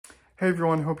Hey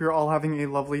everyone, hope you're all having a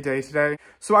lovely day today.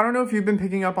 So I don't know if you've been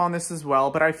picking up on this as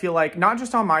well, but I feel like not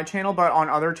just on my channel, but on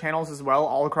other channels as well,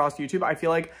 all across YouTube, I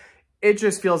feel like it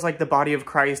just feels like the body of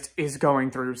Christ is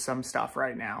going through some stuff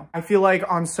right now. I feel like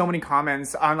on so many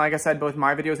comments, on like I said, both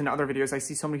my videos and other videos, I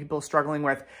see so many people struggling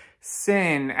with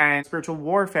sin and spiritual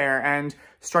warfare and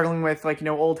struggling with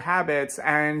old habits.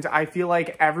 And I feel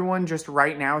like everyone just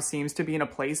right now seems to be in a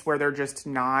place where they're just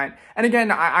not. And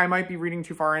again, I might be reading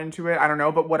too far into it. I don't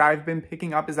know. But what I've been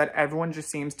picking up is that everyone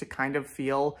just seems to kind of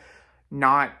feel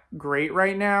not great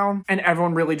right now. And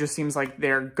everyone really just seems like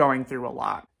they're going through a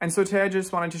lot. And so today I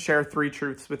just wanted to share 3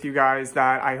 truths with you guys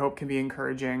that I hope can be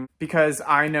encouraging, because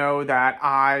I know that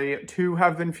I too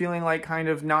have been feeling like kind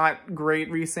of not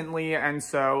great recently. And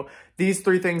so these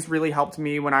 3 things really helped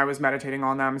me when I was meditating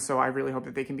on them. So I really hope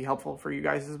that they can be helpful for you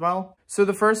guys as well. So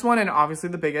the first one, and obviously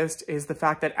the biggest, is the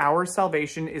fact that our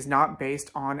salvation is not based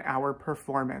on our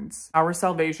performance. Our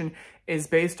salvation is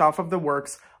based off of the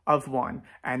works of one,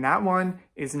 and that one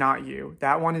is not you.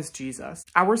 That one is Jesus.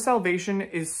 Our salvation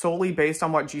is solely based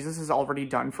on what Jesus has already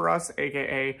done for us,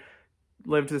 aka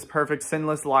lived this perfect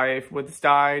sinless life, was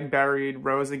died, buried,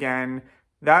 rose again.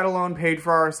 That alone paid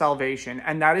for our salvation,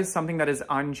 and that is something that is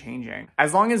unchanging.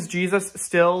 As long as Jesus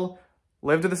still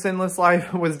lived the sinless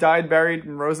life, was died, buried,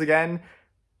 and rose again,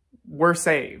 we're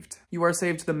saved. You are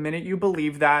saved the minute you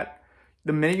believe that.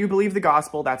 The minute you believe the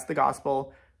gospel, that's the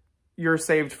gospel, you're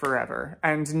saved forever,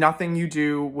 and nothing you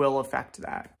do will affect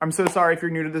that. I'm so sorry if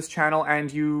you're new to this channel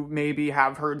and you maybe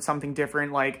have heard something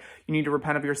different, like you need to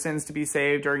repent of your sins to be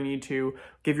saved, or you need to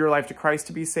give your life to Christ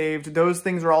to be saved. Those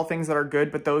things are all things that are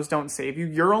good, but those don't save you.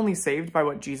 You're only saved by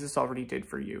what Jesus already did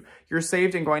for you. You're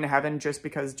saved and going to heaven just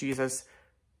because Jesus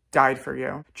died for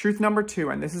you. Truth number 2,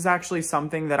 and this is actually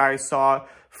something that I saw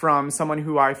from someone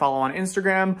who I follow on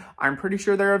Instagram. I'm pretty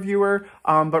sure they're a viewer,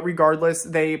 but regardless,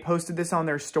 they posted this on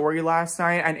their story last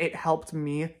night and it helped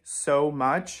me so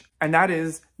much. And that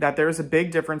is that there's a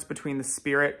big difference between the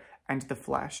spirit and the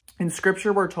flesh. In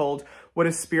scripture, we're told what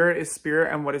is spirit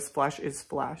and what is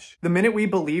flesh. The minute we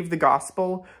believe the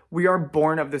gospel, we are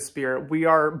born of the spirit. We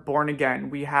are born again.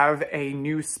 We have a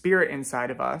new spirit inside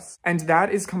of us. And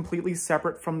that is completely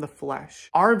separate from the flesh.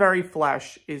 Our very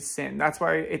flesh is sin. That's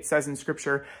why it says in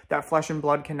scripture that flesh and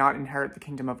blood cannot inherit the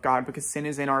kingdom of God, because sin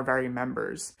is in our very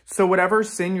members. So whatever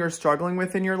sin you're struggling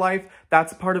with in your life,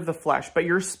 that's part of the flesh, but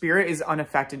your spirit is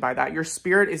unaffected by that. Your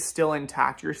spirit is still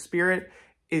intact. Your spirit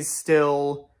is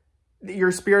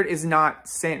not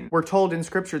sin. We're told in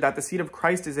scripture that the seed of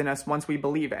Christ is in us once we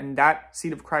believe, and that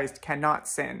seed of Christ cannot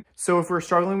sin. So if we're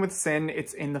struggling with sin,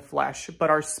 it's in the flesh, but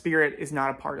our spirit is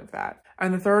not a part of that.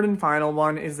 And the third and final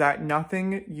one is that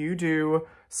nothing you do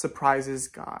surprises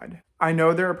God. I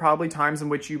know there are probably times in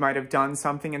which you might have done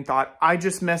something and thought, I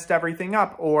just messed everything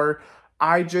up, or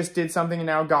I just did something and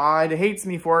now God hates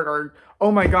me for it, or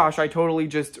oh my gosh, I totally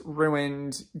just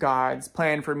ruined God's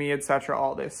plan for me, etc.,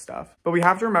 all this stuff. But we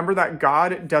have to remember that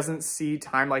God doesn't see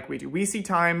time like we do. We see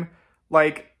time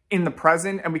like in the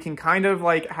present, and we can kind of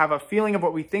like have a feeling of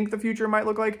what we think the future might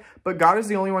look like, but God is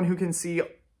the only one who can see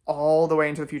all the way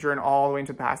into the future and all the way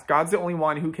into the past. God's the only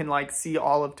one who can like see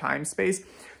all of time space.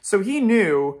 So he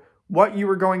knew what you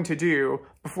were going to do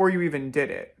before you even did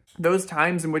it. Those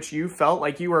times in which you felt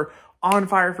like you were on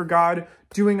fire for God,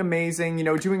 doing amazing,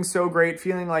 doing so great,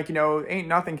 feeling like, ain't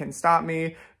nothing can stop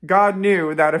me. God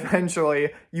knew that eventually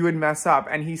you would mess up,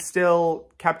 and he still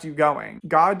kept you going.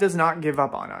 God does not give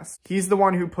up on us. He's the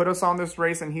one who put us on this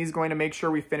race, and he's going to make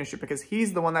sure we finish it, because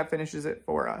he's the one that finishes it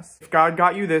for us. If God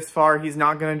got you this far, he's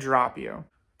not going to drop you.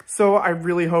 So I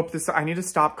really hope I need to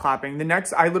stop clapping.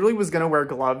 I literally was going to wear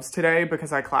gloves today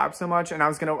because I clap so much, and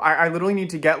I literally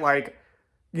need to get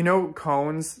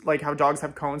cones, like how dogs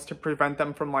have cones to prevent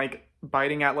them from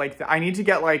biting at I need to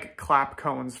get clap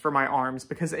cones for my arms,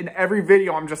 because in every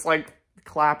video I'm just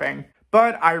clapping.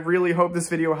 But I really hope this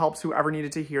video helps whoever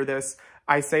needed to hear this.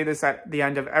 I say this at the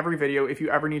end of every video. If you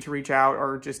ever need to reach out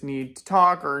or just need to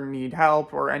talk or need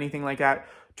help or anything like that,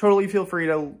 totally feel free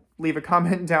to leave a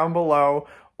comment down below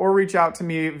or reach out to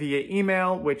me via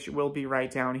email, which will be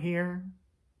right down here.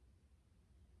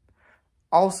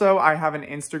 Also, I have an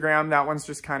Instagram. That one's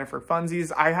just kind of for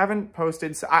funsies. I haven't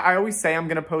posted. So I always say I'm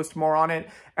going to post more on it,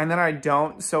 and then I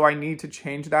don't. So I need to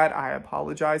change that. I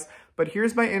apologize. But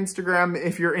here's my Instagram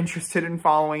if you're interested in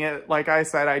following it. Like I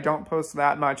said, I don't post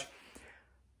that much,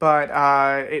 but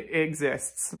it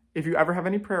exists. If you ever have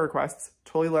any prayer requests,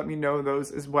 totally let me know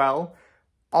those as well.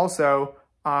 Also,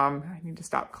 I need to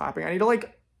stop clapping. I need to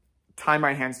tie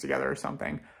my hands together or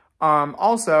something.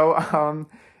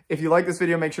 If you like this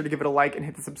video, make sure to give it a like and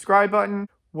hit the subscribe button.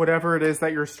 Whatever it is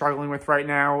that you're struggling with right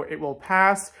now, it will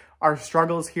pass. Our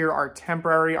struggles here are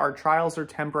temporary, our trials are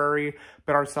temporary,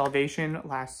 but our salvation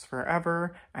lasts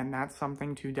forever, and that's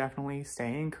something to definitely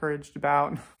stay encouraged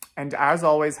about. And as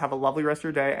always, have a lovely rest of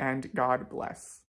your day, and God bless.